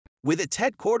With its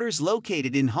headquarters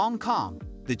located in Hong Kong,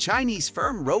 the Chinese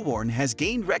firm Roborne has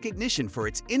gained recognition for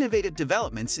its innovative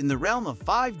developments in the realm of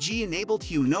 5G-enabled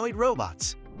humanoid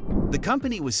robots. The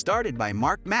company was started by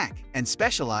Mark Mack and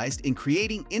specialized in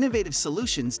creating innovative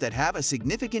solutions that have a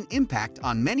significant impact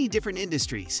on many different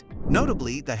industries,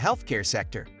 notably the healthcare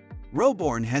sector.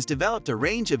 Roborne has developed a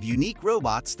range of unique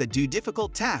robots that do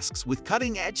difficult tasks with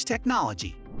cutting-edge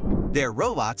technology. Their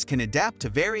robots can adapt to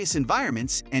various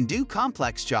environments and do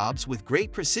complex jobs with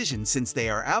great precision since they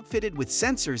are outfitted with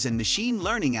sensors and machine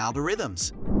learning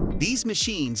algorithms. These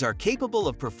machines are capable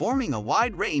of performing a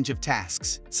wide range of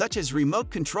tasks, such as remote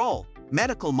control,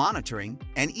 medical monitoring,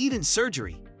 and even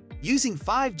surgery. Using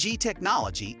 5G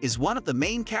technology is one of the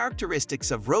main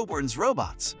characteristics of Roborne's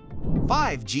robots.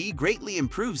 5G greatly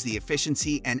improves the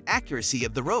efficiency and accuracy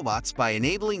of the robots by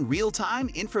enabling real-time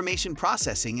information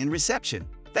processing and reception,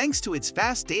 thanks to its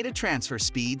fast data transfer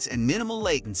speeds and minimal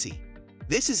latency.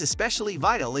 This is especially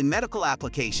vital in medical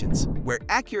applications, where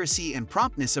accuracy and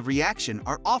promptness of reaction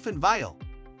are often vital.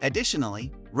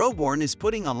 Additionally, Roborne is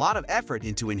putting a lot of effort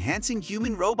into enhancing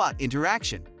human-robot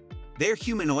interaction. Their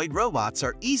humanoid robots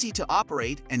are easy to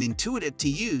operate and intuitive to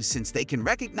use since they can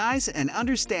recognize and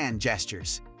understand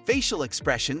gestures, facial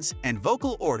expressions, and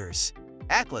vocal orders.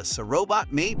 Atlas, a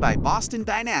robot made by Boston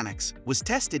Dynamics, was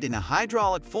tested in a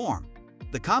hydraulic form.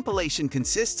 The compilation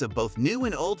consists of both new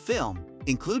and old film,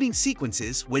 including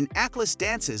sequences when Atlas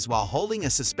dances while holding a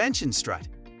suspension strut.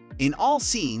 In all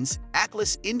scenes,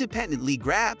 Atlas independently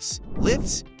grabs,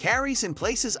 lifts, carries and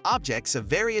places objects of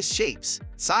various shapes,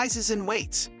 sizes and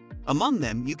weights. Among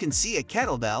them you can see a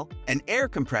kettlebell, an air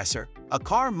compressor, a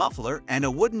car muffler and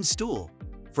a wooden stool.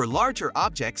 For larger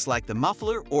objects like the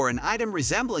muffler or an item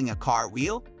resembling a car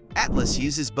wheel, Atlas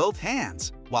uses both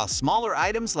hands, while smaller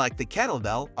items like the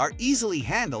kettlebell are easily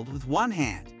handled with one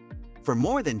hand. For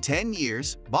more than 10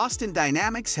 years, Boston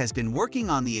Dynamics has been working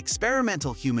on the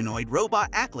experimental humanoid robot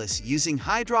Atlas using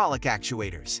hydraulic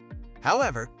actuators.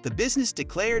 However, the business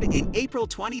declared in April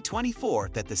 2024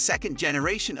 that the second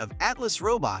generation of Atlas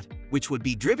robot, which would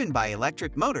be driven by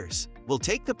electric motors, will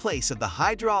take the place of the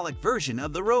hydraulic version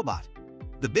of the robot.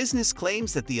 The business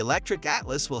claims that the electric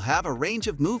Atlas will have a range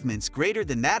of movements greater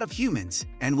than that of humans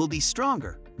and will be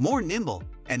stronger, more nimble,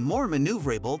 and more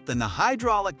maneuverable than the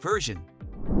hydraulic version.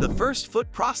 The first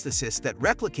foot prosthesis that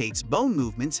replicates bone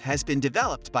movements has been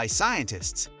developed by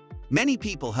scientists. Many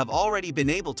people have already been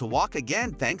able to walk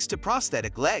again thanks to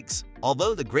prosthetic legs,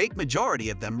 although the great majority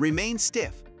of them remain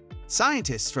stiff.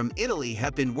 Scientists from Italy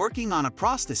have been working on a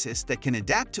prosthesis that can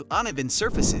adapt to uneven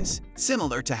surfaces,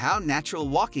 similar to how natural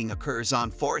walking occurs on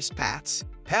forest paths,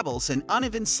 pebbles, and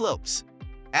uneven slopes.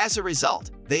 As a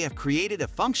result, they have created a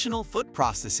functional foot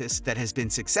prosthesis that has been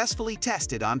successfully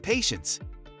tested on patients.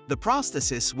 The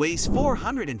prosthesis weighs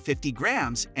 450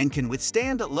 grams and can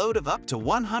withstand a load of up to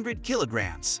 100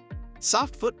 kilograms.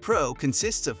 SoftFoot Pro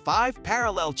consists of 5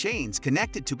 parallel chains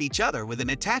connected to each other with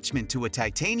an attachment to a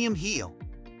titanium heel.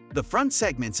 The front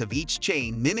segments of each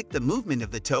chain mimic the movement of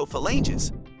the toe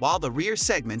phalanges, while the rear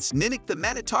segments mimic the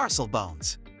metatarsal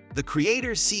bones. The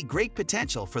creators see great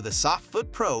potential for the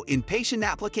SoftFoot Pro in patient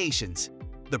applications.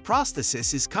 The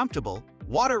prosthesis is comfortable,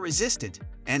 water-resistant,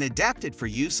 and adapted for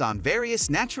use on various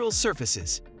natural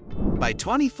surfaces. By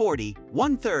 2040,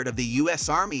 1/3 of the U.S.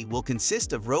 Army will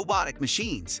consist of robotic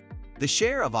machines. The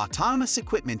share of autonomous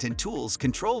equipment and tools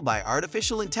controlled by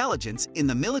artificial intelligence in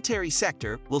the military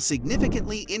sector will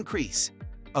significantly increase.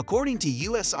 According to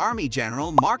U.S. Army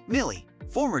General Mark Milley,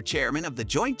 former chairman of the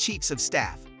Joint Chiefs of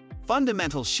Staff,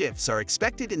 fundamental shifts are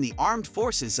expected in the armed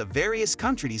forces of various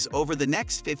countries over the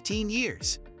next 15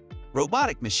 years.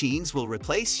 Robotic machines will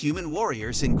replace human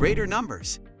warriors in greater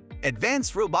numbers.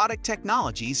 Advanced robotic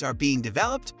technologies are being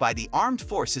developed by the armed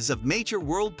forces of major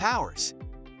world powers.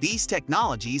 These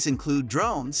technologies include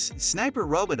drones, sniper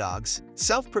robodogs,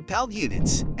 self-propelled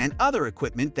units, and other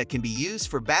equipment that can be used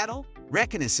for battle,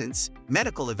 reconnaissance,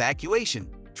 medical evacuation,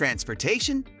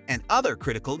 transportation, and other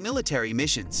critical military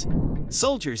missions.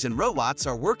 Soldiers and robots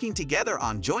are working together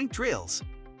on joint drills.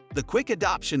 The quick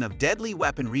adoption of deadly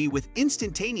weaponry with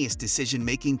instantaneous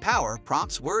decision-making power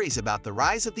prompts worries about the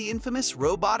rise of the infamous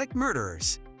robotic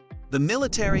murderers. The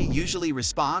military usually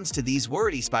responds to these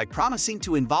worries by promising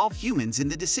to involve humans in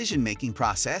the decision-making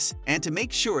process and to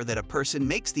make sure that a person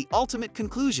makes the ultimate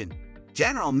conclusion.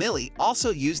 General Milley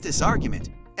also used this argument,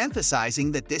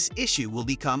 emphasizing that this issue will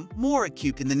become more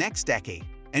acute in the next decade,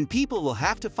 and people will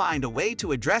have to find a way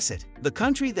to address it. The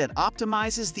country that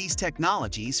optimizes these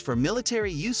technologies for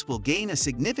military use will gain a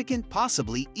significant,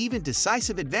 possibly even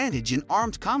decisive advantage in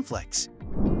armed conflicts.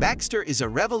 Baxter is a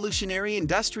revolutionary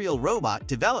industrial robot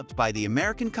developed by the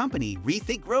American company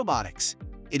Rethink Robotics.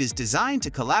 It is designed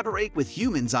to collaborate with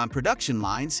humans on production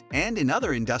lines and in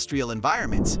other industrial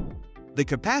environments. The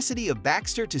capacity of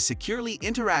Baxter to securely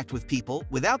interact with people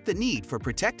without the need for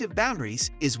protective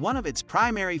boundaries is one of its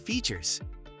primary features.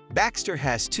 Baxter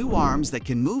has 2 arms that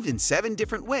can move in 7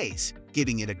 different ways,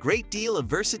 giving it a great deal of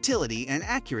versatility and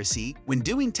accuracy when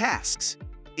doing tasks.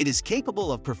 It is capable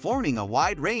of performing a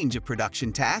wide range of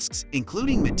production tasks,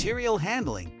 including material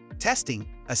handling, testing,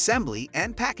 assembly,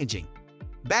 and packaging.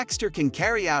 Baxter can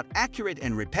carry out accurate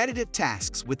and repetitive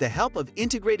tasks with the help of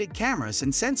integrated cameras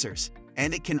and sensors,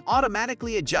 and it can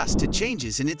automatically adjust to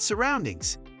changes in its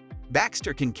surroundings.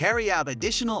 Baxter can carry out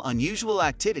additional unusual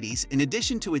activities in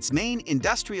addition to its main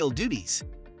industrial duties.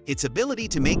 Its ability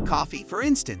to make coffee, for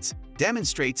instance,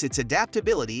 demonstrates its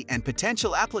adaptability and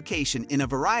potential application in a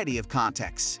variety of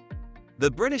contexts. The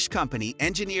British company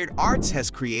Engineered Arts has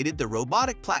created the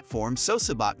robotic platform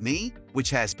SOSABot Mini,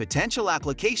 which has potential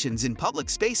applications in public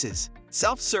spaces,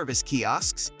 self-service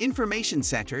kiosks, information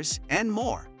centers, and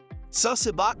more.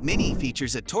 SOSABot Mini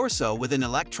features a torso with an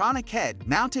electronic head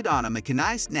mounted on a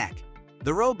mechanized neck.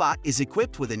 The robot is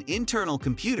equipped with an internal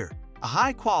computer, a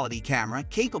high-quality camera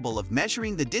capable of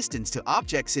measuring the distance to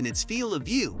objects in its field of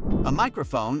view, a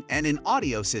microphone, and an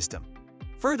audio system.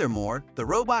 Furthermore, the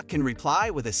robot can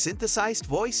reply with a synthesized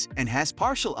voice and has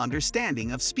partial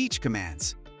understanding of speech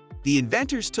commands. The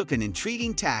inventors took an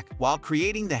intriguing tack while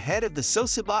creating the head of the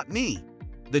SOSABot Mini.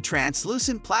 The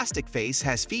translucent plastic face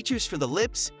has features for the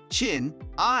lips, chin,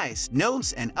 eyes,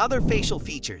 nose, and other facial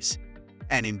features.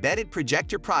 An embedded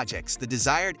projector projects the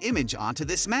desired image onto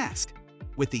this mask.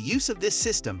 With the use of this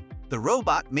system, the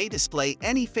robot may display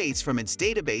any face from its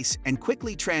database and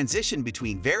quickly transition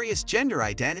between various gender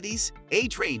identities,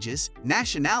 age ranges,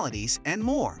 nationalities, and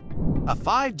more. A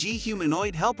 5G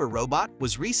humanoid helper robot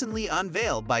was recently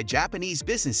unveiled by Japanese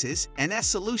businesses NS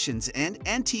Solutions and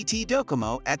NTT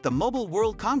Docomo at the Mobile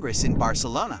World Congress in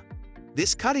Barcelona.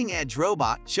 This cutting-edge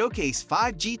robot showcased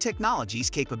 5G technology's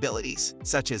capabilities,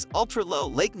 such as ultra-low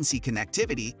latency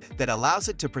connectivity that allows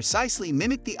it to precisely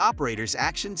mimic the operator's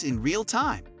actions in real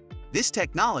time. This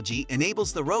technology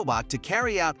enables the robot to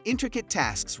carry out intricate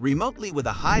tasks remotely with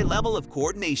a high level of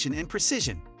coordination and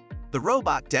precision. The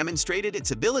robot demonstrated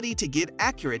its ability to give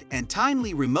accurate and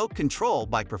timely remote control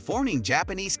by performing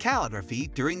Japanese calligraphy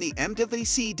during the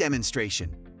MWC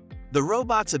demonstration. The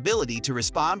robot's ability to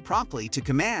respond promptly to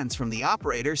commands from the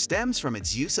operator stems from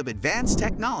its use of advanced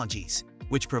technologies,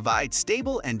 which provide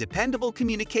stable and dependable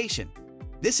communication.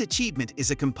 This achievement is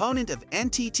a component of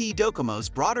NTT Docomo's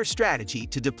broader strategy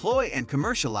to deploy and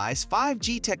commercialize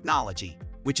 5G technology,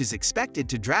 which is expected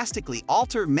to drastically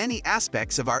alter many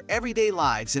aspects of our everyday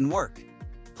lives and work.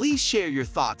 Please share your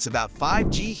thoughts about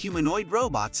 5G humanoid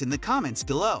robots in the comments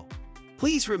below.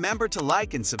 Please remember to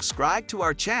like and subscribe to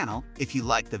our channel if you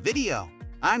liked the video.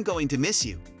 I'm going to miss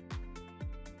you.